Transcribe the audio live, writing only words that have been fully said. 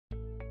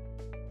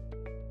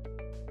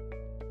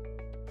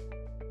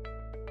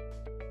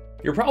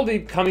You're probably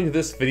coming to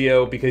this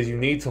video because you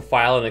need to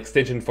file an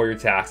extension for your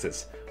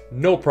taxes.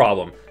 No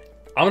problem.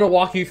 I'm going to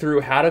walk you through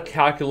how to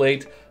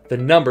calculate the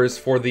numbers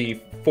for the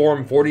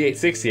Form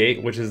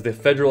 4868, which is the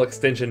federal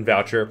extension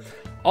voucher.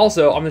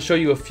 Also, I'm going to show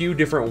you a few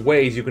different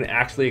ways you can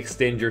actually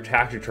extend your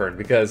tax return,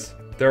 because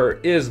there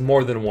is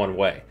more than one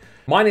way.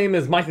 My name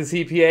is Mike the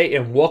CPA,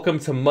 and welcome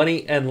to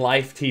Money and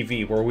Life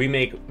TV, where we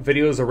make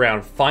videos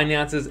around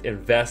finances,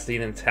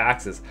 investing, and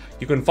taxes.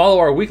 You can follow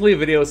our weekly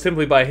videos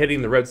simply by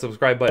hitting the red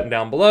subscribe button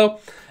down below.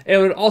 It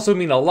would also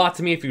mean a lot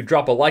to me if you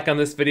drop a like on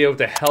this video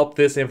to help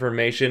this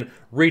information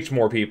reach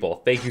more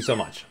people. Thank you so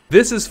much.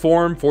 This is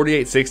Form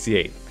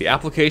 4868, the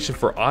application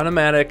for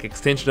automatic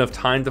extension of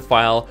time to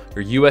file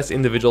your U.S.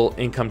 individual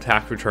income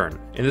tax return.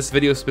 And this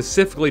video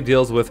specifically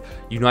deals with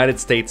United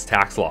States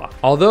tax law.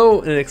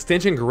 Although an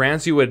extension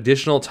grants you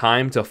additional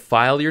time to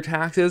file your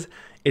taxes,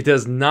 it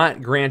does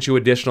not grant you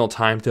additional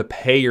time to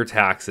pay your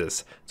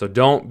taxes. So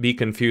don't be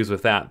confused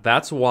with that.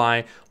 That's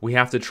why we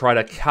have to try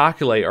to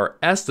calculate or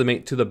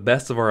estimate to the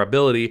best of our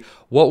ability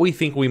what we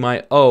think we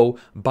might owe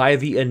by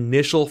the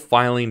initial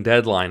filing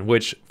deadline,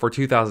 which for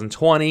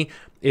 2020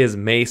 is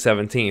May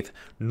 17th.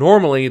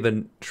 Normally,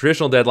 the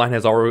traditional deadline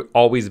has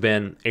always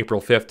been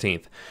April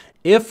 15th.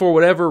 If for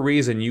whatever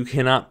reason you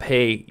cannot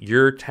pay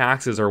your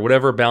taxes or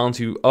whatever balance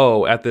you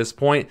owe at this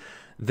point,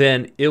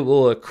 then it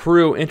will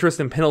accrue interest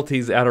and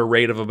penalties at a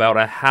rate of about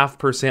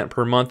 0.5%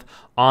 per month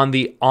on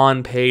the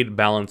unpaid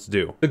balance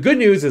due. The good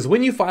news is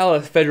when you file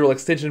a federal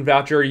extension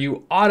voucher,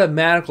 you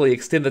automatically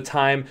extend the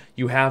time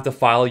you have to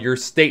file your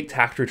state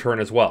tax return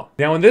as well.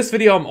 Now in this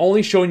video, I'm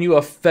only showing you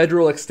a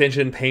federal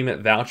extension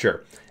payment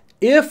voucher.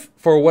 If,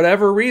 for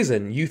whatever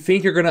reason, you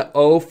think you're gonna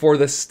owe for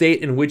the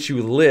state in which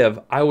you live,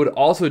 I would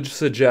also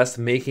suggest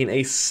making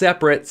a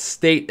separate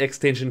state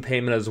extension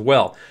payment as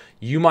well.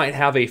 You might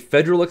have a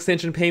federal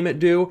extension payment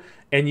due,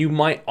 and you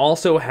might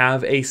also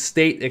have a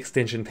state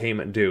extension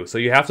payment due. So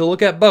you have to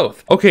look at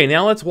both. Okay,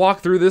 now let's walk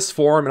through this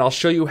form and I'll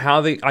show you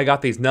how I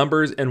got these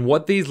numbers and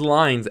what these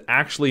lines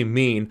actually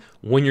mean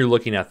when you're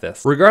looking at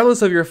this.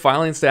 Regardless of your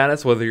filing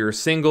status, whether you're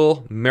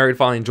single, married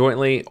filing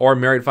jointly, or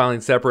married filing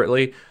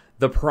separately,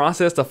 the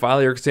process to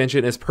file your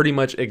extension is pretty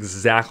much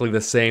exactly the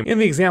same. In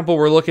the example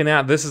we're looking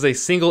at, this is a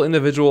single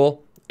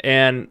individual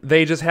and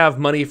they just have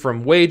money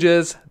from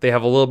wages. They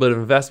have a little bit of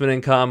investment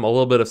income, a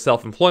little bit of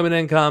self-employment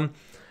income,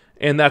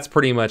 and that's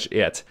pretty much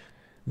it.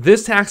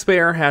 This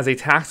taxpayer has a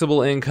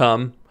taxable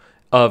income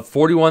of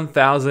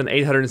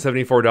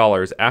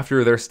 $41,874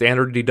 after their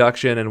standard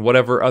deduction and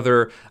whatever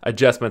other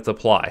adjustments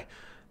apply.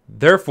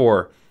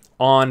 Therefore,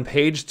 on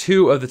page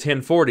 2 of the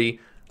 1040,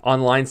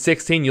 on line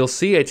 16, you'll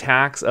see a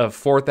tax of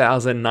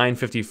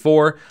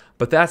 $4,954,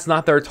 but that's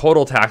not their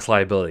total tax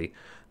liability.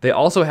 They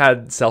also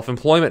had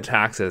self-employment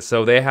taxes,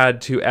 so they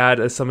had to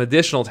add some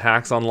additional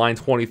tax on line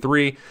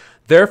 23.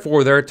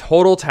 Therefore, their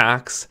total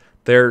tax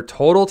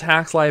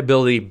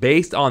liability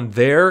based on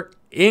their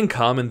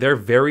income and their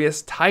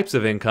various types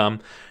of income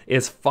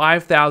is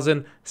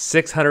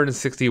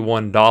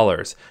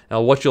 $5,661.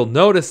 Now, what you'll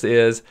notice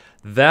is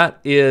that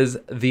is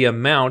the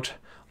amount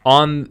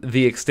on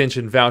the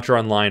extension voucher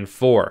on line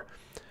 4.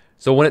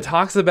 So when it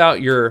talks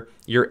about your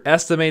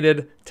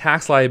estimated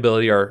tax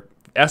liability or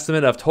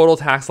estimate of total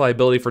tax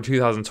liability for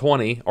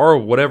 2020 or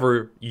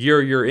whatever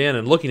year you're in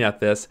and looking at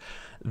this,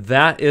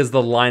 that is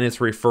the line it's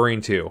referring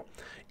to.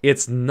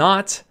 It's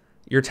not,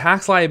 your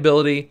tax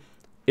liability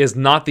is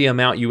not the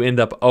amount you end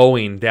up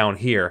owing down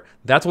here.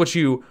 That's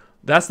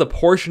the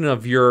portion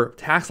of your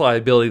tax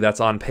liability that's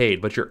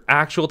unpaid, but your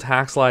actual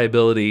tax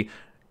liability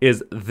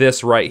is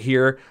this right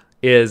here,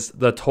 is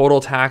the total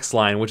tax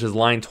line, which is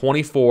line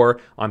 24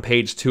 on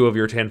page 2 of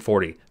your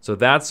 1040. So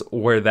that's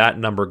where that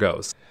number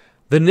goes.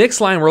 The next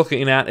line we're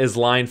looking at is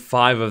line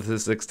 5 of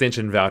this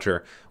extension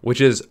voucher,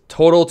 which is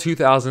total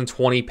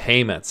 2020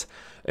 payments.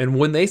 And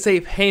when they say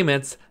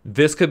payments,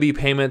 this could be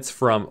payments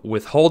from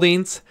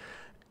withholdings,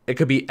 it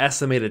could be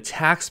estimated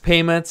tax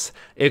payments,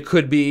 it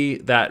could be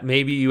that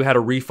maybe you had a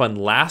refund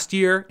last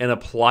year and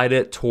applied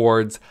it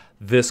towards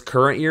this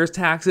current year's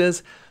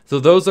taxes. So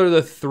those are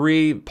the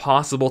 3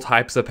 possible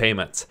types of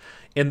payments.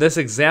 In this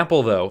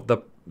example though, the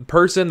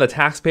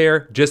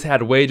taxpayer just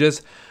had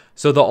wages,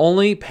 so the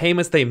only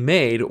payments they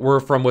made were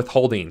from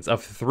withholdings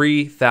of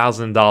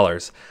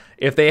 $3,000.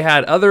 If they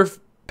had other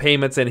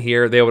payments in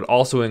here, they would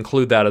also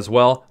include that as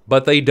well,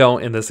 but they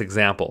don't in this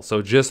example.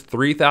 So just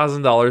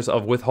 $3,000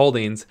 of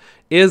withholdings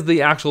is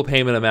the actual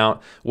payment amount,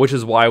 which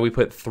is why we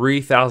put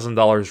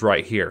 $3,000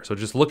 right here. So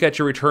just look at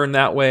your return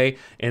that way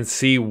and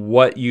see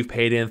what you've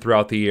paid in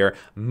throughout the year.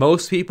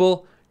 Most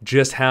people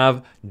just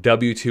have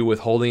W-2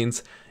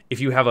 withholdings. If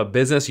you have a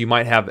business, you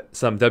might have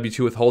some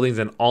W-2 withholdings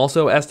and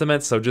also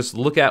estimates. So just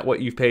look at what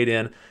you've paid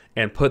in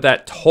and put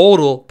that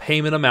total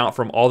payment amount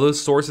from all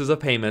those sources of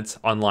payments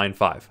on line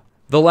 5.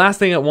 The last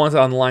thing it wants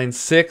on line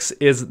 6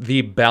 is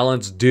the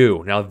balance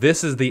due. Now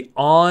this is the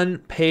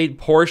unpaid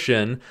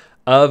portion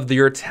of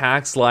your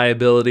tax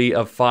liability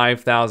of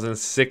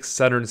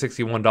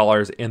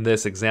 $5,661 in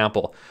this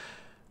example.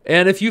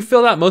 And if you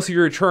filled out most of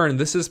your return,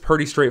 this is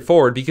pretty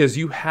straightforward because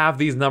you have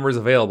these numbers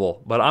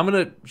available. But I'm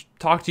going to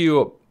talk to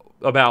you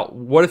about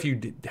what if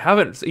you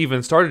haven't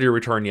even started your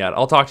return yet.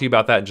 I'll talk to you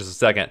about that in just a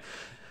second.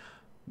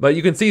 But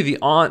you can see the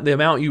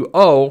amount you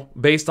owe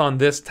based on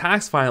this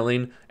tax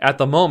filing at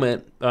the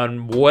moment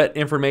on what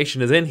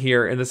information is in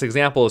here. In this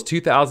example is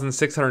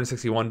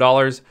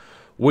 $2,661,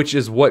 which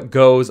is what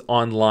goes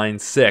on line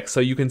 6. So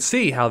you can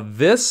see how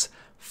this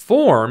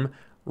form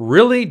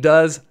really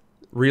does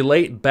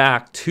relate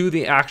back to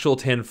the actual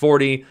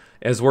 1040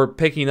 as we're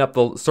picking up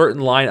the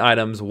certain line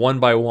items one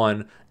by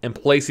one and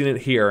placing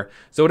it here.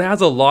 So it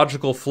has a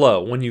logical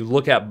flow when you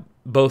look at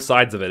both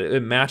sides of it.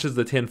 It matches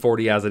the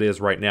 1040 as it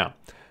is right now.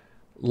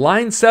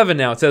 Line 7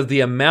 now, it says the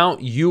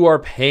amount you are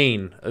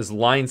paying is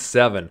line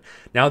 7.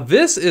 Now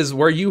this is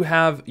where you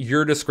have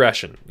your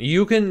discretion.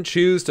 You can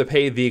choose to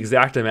pay the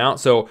exact amount,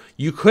 so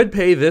you could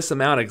pay this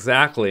amount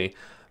exactly,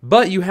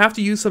 but you have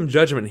to use some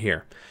judgment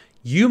here.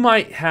 You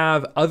might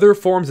have other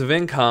forms of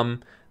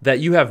income that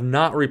you have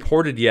not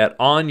reported yet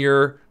on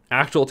your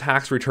actual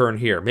tax return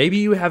here. Maybe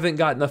you haven't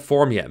gotten a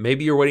form yet.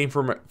 Maybe you're waiting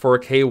for a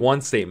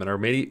K-1 statement, or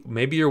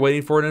maybe you're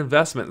waiting for an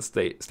investment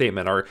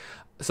statement, or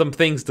some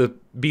things to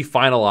be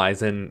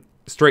finalized and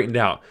straightened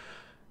out.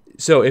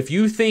 So if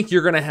you think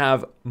you're going to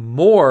have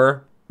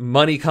more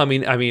money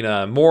coming,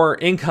 more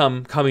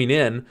income coming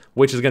in,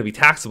 which is going to be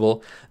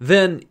taxable,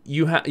 then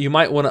you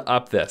might want to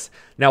up this.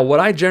 Now, what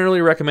I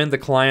generally recommend to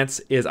clients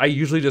is I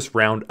usually just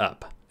round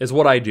up, is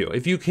what I do.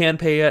 If you can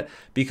pay it,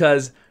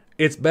 because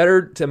it's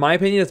better, in my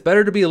opinion, it's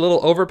better to be a little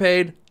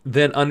overpaid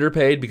than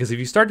underpaid, because if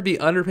you start to be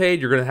underpaid,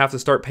 you're going to have to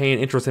start paying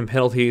interest and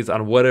penalties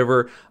on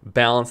whatever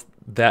balance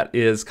that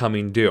is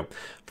coming due.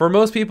 For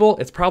most people,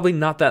 it's probably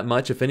not that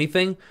much, if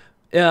anything.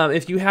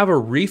 If you have a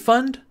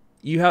refund,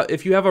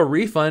 if you have a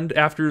refund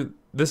after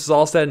this is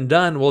all said and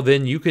done, well,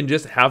 then you can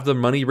just have the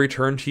money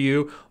returned to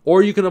you,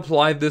 or you can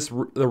apply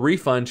the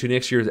refund to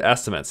next year's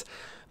estimates.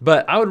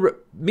 But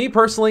me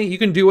personally, you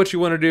can do what you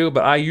want to do,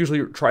 but I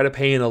usually try to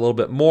pay in a little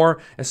bit more,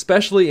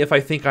 especially if I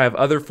think I have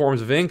other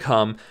forms of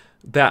income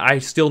that I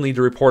still need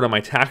to report on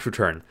my tax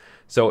return.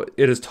 So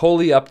it is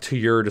totally up to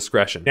your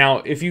discretion. Now,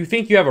 if you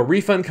think you have a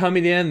refund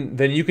coming in,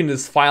 then you can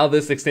just file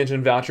this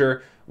extension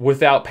voucher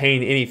without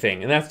paying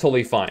anything, and that's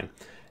totally fine.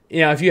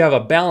 If you have a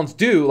balance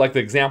due, like the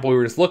example we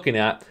were just looking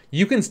at,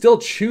 you can still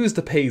choose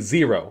to pay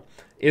zero.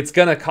 It's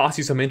gonna cost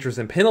you some interest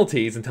and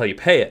penalties until you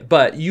pay it,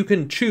 but you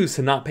can choose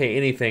to not pay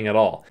anything at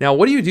all. Now,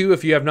 what do you do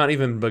if you have not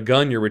even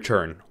begun your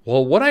return?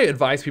 Well, what I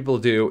advise people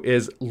to do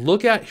is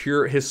look at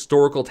your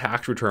historical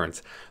tax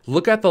returns.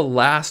 Look at the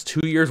last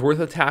 2 years worth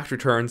of tax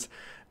returns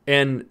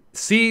and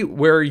see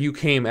where you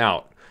came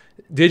out.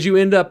 Did you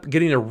end up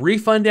getting a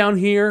refund down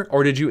here,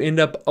 or did you end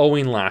up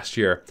owing last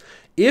year?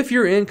 If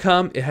your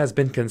income has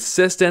been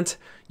consistent,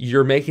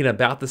 you're making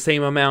about the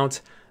same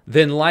amount,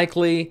 then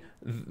likely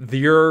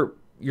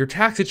your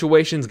tax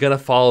situation is going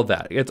to follow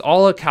that. It's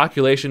all a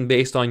calculation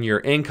based on your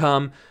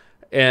income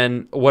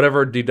and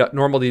whatever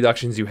normal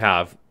deductions you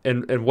have,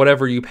 and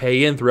whatever you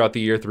pay in throughout the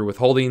year through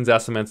withholdings,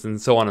 estimates,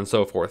 and so on and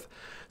so forth.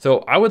 So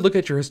I would look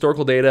at your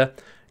historical data.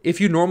 If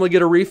you normally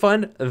get a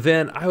refund,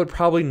 then I would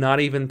probably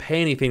not even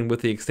pay anything with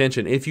the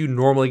extension if you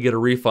normally get a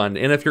refund,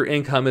 and if your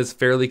income is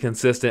fairly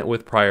consistent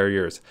with prior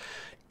years.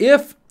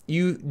 If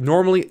you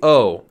normally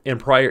owe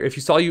if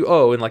you saw you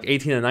owe in like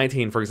 18 and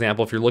 19, for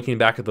example, if you're looking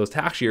back at those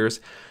tax years,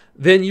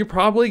 then you're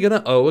probably going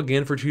to owe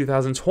again for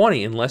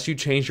 2020 unless you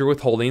change your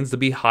withholdings to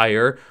be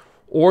higher,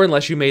 or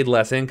unless you made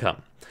less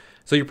income.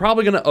 So you're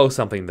probably going to owe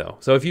something though.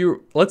 So if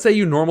let's say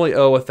you normally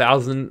owe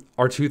 $1,000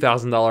 or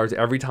 $2,000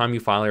 every time you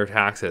file your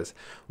taxes.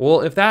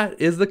 Well, if that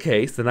is the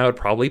case, then I would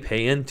probably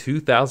pay in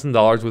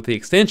 $2,000 with the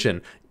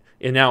extension.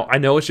 And now I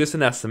know it's just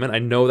an estimate. I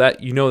know that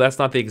that's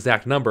not the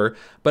exact number,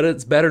 but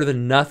it's better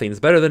than nothing. It's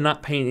better than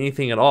not paying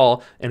anything at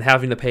all and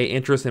having to pay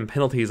interest and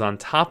penalties on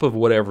top of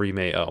whatever you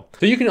may owe.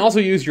 So you can also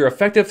use your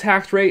effective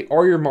tax rate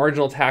or your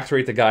marginal tax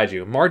rate to guide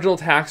you. Marginal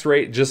tax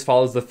rate just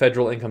follows the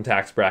federal income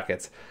tax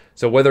brackets.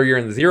 So whether you're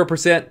in the 0%,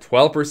 12%,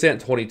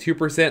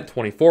 22%,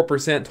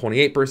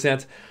 24%,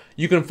 28%,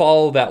 you can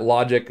follow that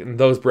logic and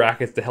those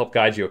brackets to help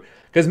guide you.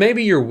 Because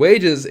maybe your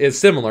wages is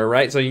similar,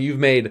 right? So you've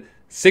made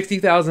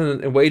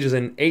 $60,000 in wages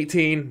in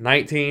 18,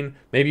 19,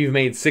 maybe you've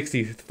made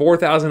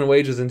 $64,000 in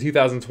wages in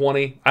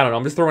 2020. I don't know,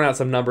 I'm just throwing out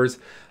some numbers,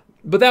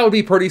 but that would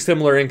be pretty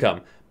similar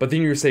income. But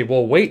then you say,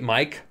 well, wait,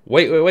 Mike,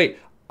 wait.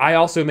 I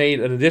also made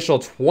an additional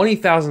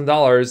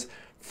 $20,000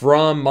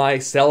 from my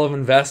sale of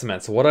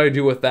investments. What do I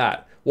do with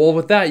that? Well,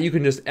 with that, you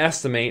can just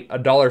estimate a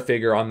dollar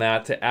figure on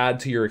that to add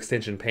to your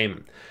extension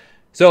payment.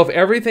 So if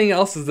everything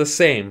else is the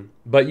same,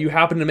 but you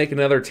happen to make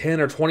another $10,000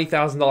 or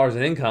 $20,000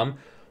 in income,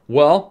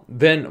 well,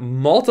 then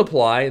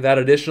multiply that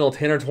additional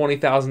 $10,000 or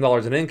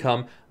 $20,000 in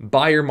income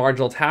by your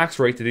marginal tax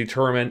rate to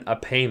determine a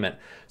payment.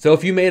 So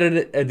if you made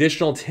an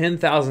additional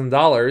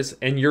 $10,000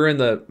 and you're in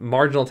the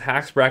marginal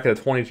tax bracket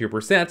of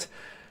 22%,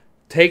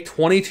 take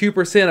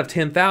 22% of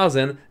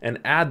 $10,000 and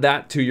add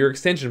that to your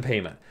extension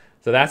payment.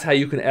 So that's how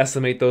you can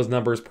estimate those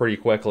numbers pretty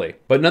quickly.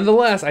 But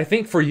nonetheless, I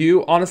think for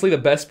you, honestly, the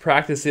best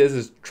practice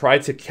is try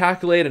to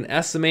calculate and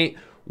estimate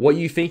what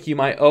you think you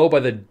might owe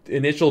by the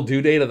initial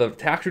due date of the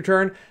tax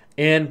return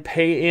and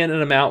pay in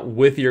an amount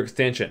with your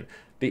extension.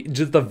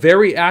 Just the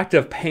very act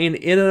of paying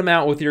in an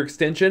amount with your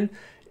extension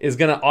is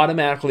going to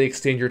automatically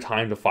extend your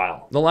time to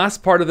file. The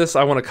last part of this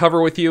I want to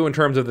cover with you in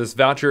terms of this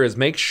voucher is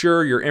make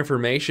sure your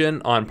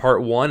information on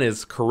part 1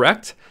 is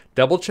correct.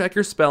 Double check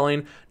your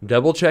spelling,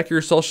 double check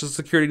your social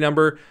security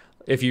number.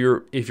 If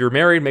you're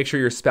married, make sure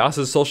your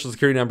spouse's social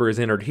security number is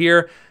entered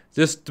here,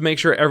 just to make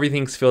sure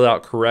everything's filled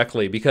out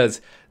correctly,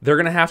 because they're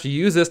going to have to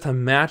use this to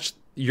match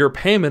your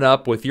payment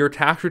up with your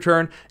tax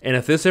return, and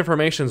if this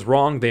information is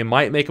wrong, they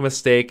might make a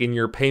mistake and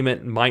your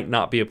payment might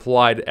not be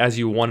applied as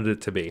you wanted it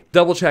to be.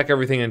 Double check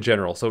everything in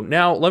general. So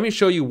now let me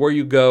show you where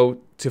you go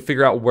to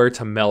figure out where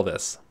to mail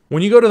this.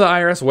 When you go to the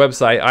IRS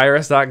website,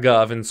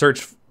 irs.gov, and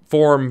search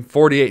Form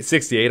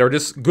 4868, or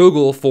just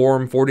Google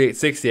Form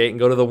 4868 and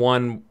go to the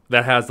one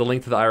that has the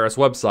link to the IRS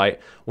website.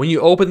 When you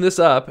open this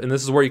up, and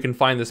this is where you can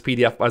find this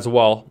PDF as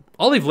well,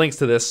 I'll leave links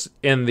to this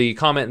in the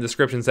comment and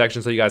description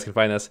section so you guys can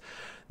find this.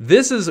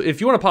 This is, if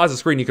you want to pause the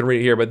screen, you can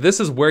read it here, but this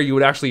is where you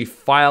would actually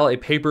file a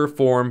paper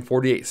Form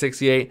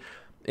 4868,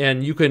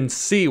 and you can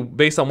see,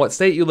 based on what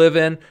state you live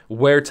in,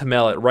 where to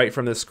mail it right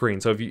from this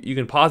screen. So if you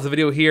can pause the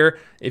video here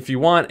if you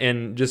want,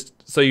 and just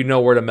so you know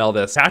where to mail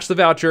this. Attach the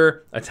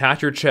voucher,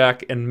 attach your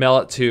check, and mail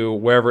it to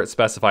wherever it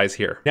specifies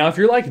here. Now, if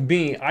you're like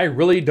me, I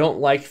really don't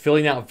like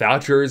filling out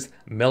vouchers,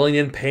 mailing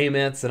in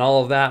payments, and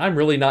all of that. I'm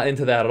really not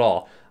into that at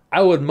all.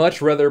 I would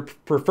much rather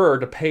prefer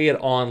to pay it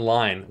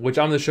online, which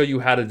I'm going to show you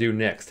how to do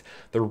next.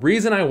 The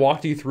reason I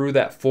walked you through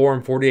that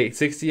Form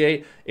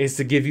 4868 is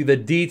to give you the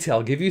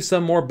detail, give you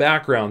some more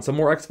background, some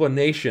more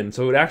explanation,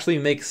 so it actually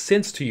makes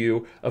sense to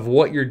you of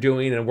what you're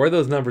doing and where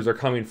those numbers are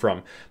coming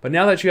from. But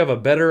now that you have a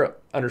better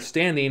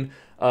understanding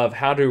of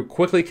how to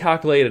quickly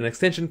calculate an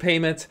extension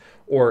payment,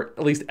 or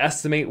at least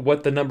estimate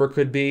what the number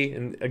could be,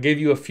 and I gave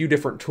you a few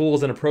different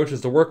tools and approaches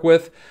to work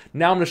with,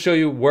 now I'm going to show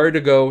you where to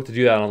go to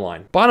do that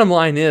online. Bottom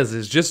line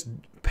is just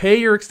pay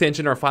your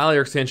extension or file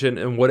your extension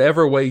in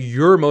whatever way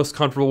you're most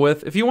comfortable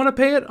with. If you want to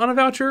pay it on a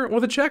voucher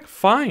with a check,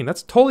 fine,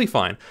 that's totally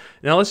fine.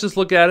 Now let's just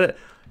look at it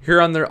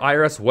here on their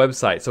IRS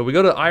website. So we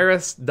go to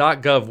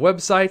irs.gov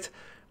website,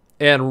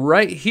 and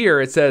right here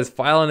it says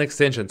file an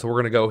extension. So we're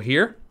going to go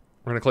here,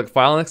 we're going to click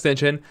file an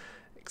extension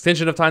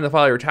of time to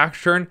file your tax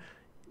return.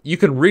 You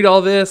can read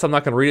all this, I'm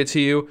not going to read it to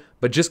you,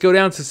 but just go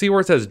down to see where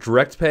it says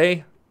direct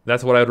pay.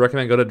 That's what I would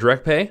recommend. Go to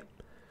direct pay,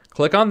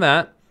 click on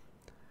that,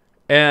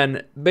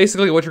 and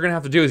basically what you're going to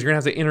have to do is you're going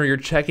to have to enter your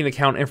checking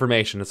account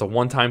information. It's a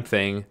one-time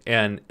thing,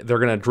 and they're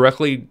going to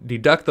directly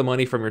deduct the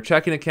money from your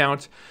checking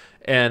account,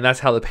 and that's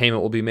how the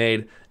payment will be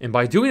made. And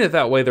by doing it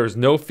that way, there's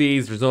no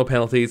fees, there's no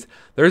penalties.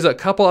 There's a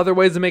couple other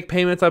ways to make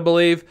payments, I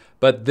believe,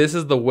 but this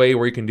is the way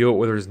where you can do it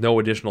where there's no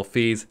additional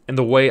fees, and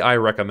the way I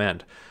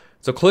recommend.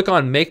 So click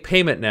on make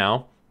payment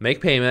now,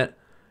 make payment,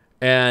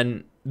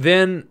 and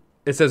then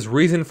it says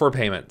reason for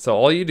payment. So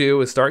all you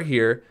do is start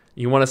here,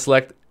 you want to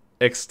select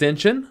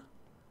extension,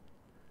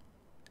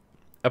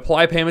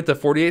 apply payment to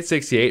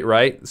 4868,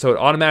 right? So it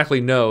automatically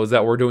knows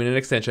that we're doing an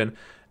extension.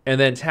 And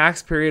then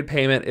tax period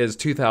payment is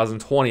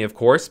 2020, of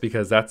course,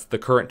 because that's the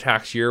current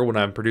tax year when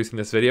I'm producing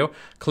this video.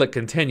 Click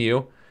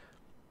continue.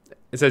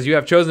 It says you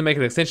have chosen to make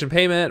an extension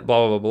payment,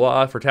 blah, blah, blah,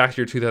 blah, for tax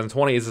year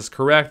 2020. Is this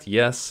correct?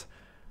 Yes.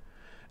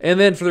 And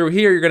then through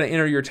here, you're going to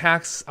enter your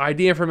tax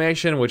ID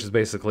information, which is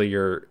basically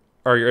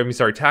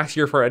tax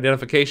year for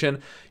identification.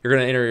 You're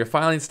going to enter your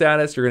filing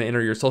status. You're going to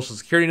enter your social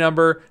security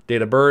number,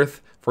 date of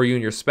birth for you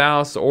and your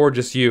spouse, or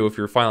just you if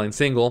you're filing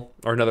single,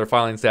 or another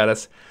filing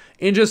status.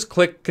 And just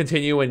click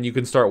continue, and you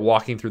can start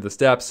walking through the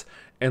steps.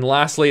 And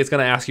lastly, it's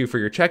going to ask you for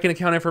your checking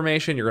account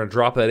information. You're going to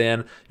drop that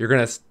in. You're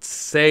going to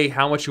say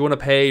how much you want to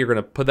pay. You're going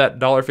to put that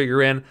dollar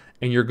figure in,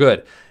 and you're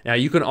good. Now,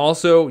 you can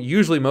also,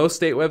 usually most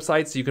state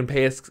websites, you can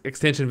pay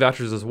extension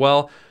vouchers as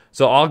well.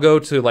 So I'll go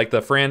to like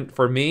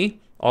for me,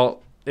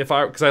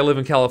 because I live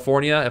in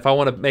California, if I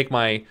want to make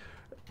my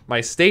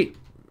state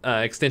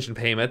extension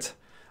payment,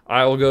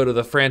 I will go to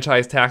the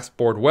Franchise Tax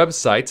Board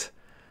website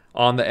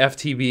on the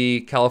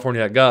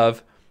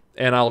ftbcalifornia.gov,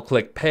 and I'll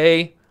click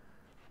pay.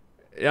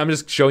 I'm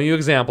just showing you an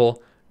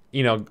example.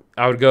 You know,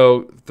 I would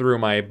go through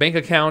my bank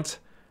account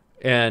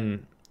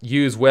and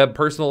use web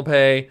personal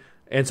pay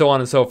and so on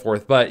and so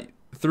forth. But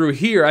through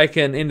here, I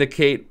can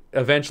indicate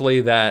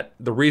eventually that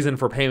the reason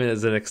for payment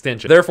is an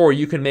extension. Therefore,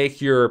 you can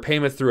make your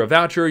payments through a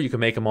voucher. You can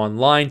make them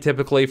online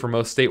typically for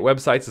most state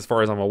websites as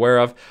far as I'm aware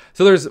of.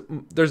 So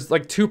there's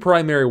like two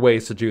primary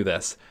ways to do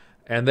this.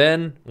 And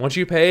then once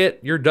you pay it,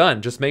 you're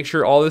done. Just make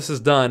sure all this is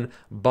done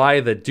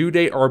by the due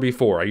date or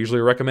before. I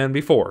usually recommend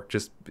before.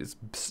 Just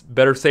it's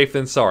better safe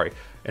than sorry.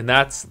 And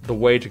that's the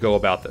way to go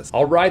about this.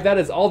 All right, that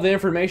is all the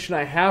information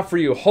I have for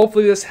you.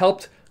 Hopefully this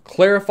helped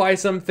clarify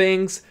some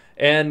things,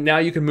 and now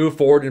you can move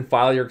forward and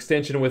file your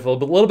extension with a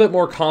little bit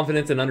more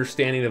confidence and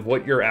understanding of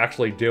what you're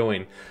actually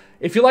doing.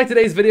 If you liked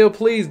today's video,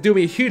 please do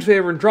me a huge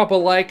favor and drop a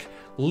like.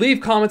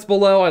 Leave comments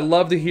below. I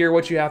love to hear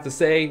what you have to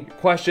say,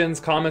 questions,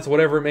 comments,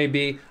 whatever it may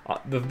be.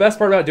 The best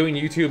part about doing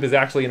YouTube is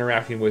actually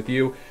interacting with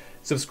you.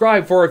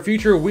 Subscribe for our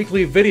future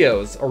weekly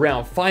videos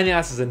around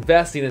finances,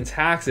 investing, and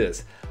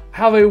taxes.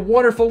 Have a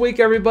wonderful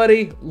week,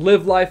 everybody.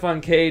 Live life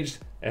uncaged,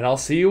 and I'll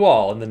see you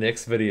all in the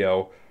next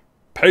video.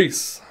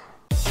 Peace.